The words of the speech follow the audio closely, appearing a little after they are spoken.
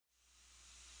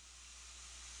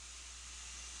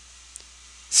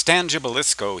Stan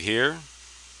Gibilisco here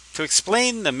to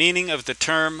explain the meaning of the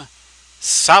term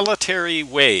solitary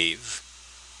wave,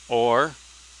 or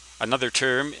another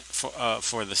term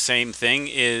for the same thing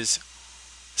is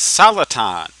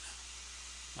soliton.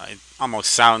 It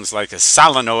almost sounds like a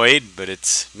solenoid, but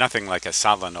it's nothing like a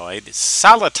solenoid. It's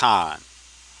soliton.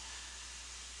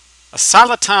 A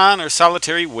soliton or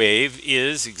solitary wave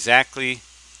is exactly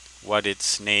what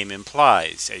its name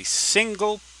implies, a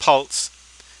single pulse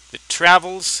that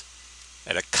travels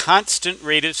at a constant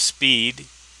rate of speed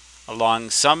along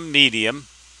some medium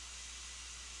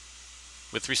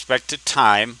with respect to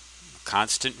time, a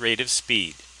constant rate of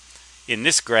speed. In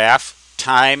this graph,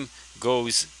 time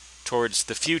goes towards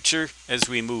the future as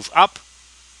we move up,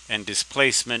 and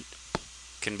displacement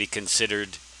can be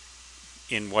considered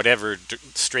in whatever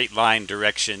straight line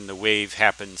direction the wave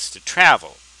happens to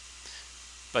travel.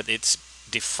 But its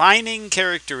defining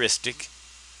characteristic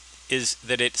is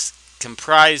that it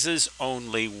comprises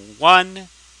only one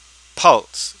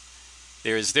pulse.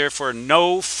 There is therefore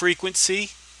no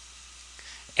frequency,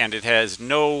 and it has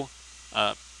no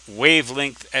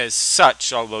wavelength as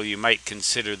such, although you might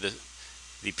consider the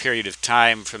period of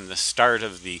time from the start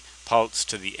of the pulse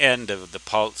to the end of the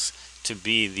pulse to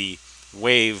be the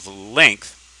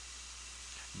wavelength.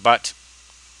 But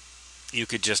you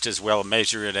could just as well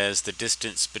measure it as the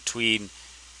distance between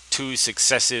two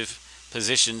successive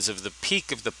positions of the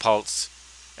peak of the pulse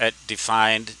at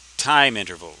defined time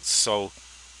intervals. So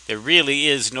there really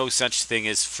is no such thing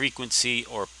as frequency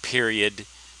or period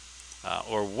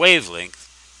or wavelength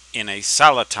in a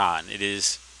soliton. It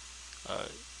is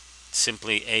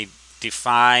simply a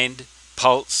defined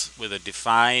pulse with a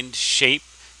defined shape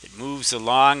that moves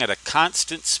along at a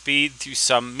constant speed through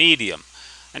some medium.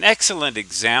 An excellent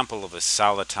example of a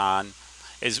soliton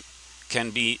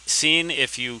can be seen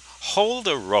if you hold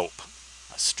a rope,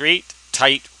 a straight,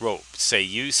 tight rope. Say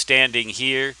you standing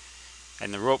here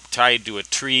and the rope tied to a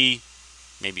tree,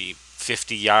 maybe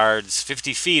 50 yards,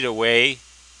 50 feet away,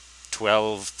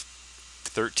 12,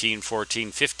 13,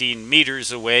 14, 15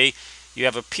 meters away. You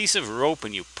have a piece of rope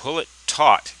and you pull it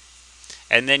taut,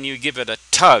 and then you give it a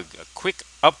tug, a quick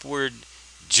upward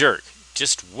jerk,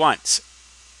 just once.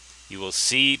 You will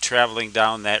see traveling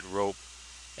down that rope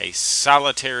a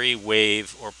solitary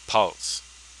wave or pulse.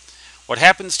 What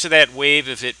happens to that wave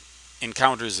if it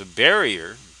encounters a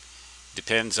barrier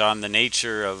depends on the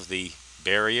nature of the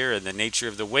barrier and the nature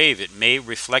of the wave. It may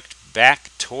reflect back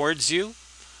towards you,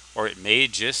 or it may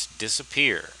just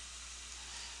disappear.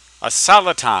 A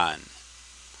soliton.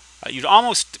 You'd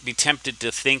almost be tempted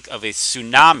to think of a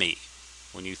tsunami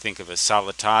when you think of a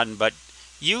soliton, but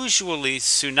usually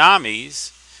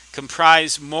tsunamis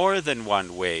comprise more than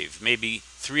one wave, maybe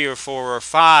 3 or 4 or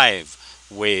 5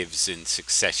 waves in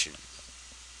succession.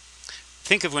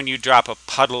 Think of when you drop a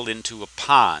puddle into a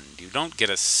pond. You don't get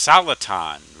a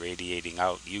soliton radiating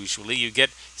out usually. You get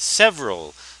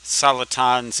several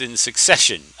solitons in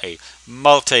succession, a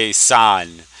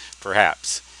multi-son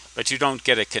perhaps, but you don't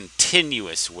get a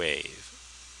continuous wave.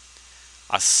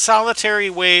 A solitary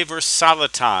wave or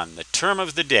soliton, the term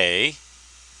of the day,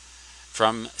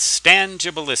 from Stan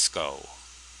Gibilisco,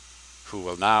 who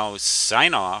will now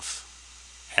sign off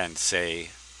and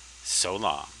say so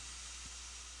long.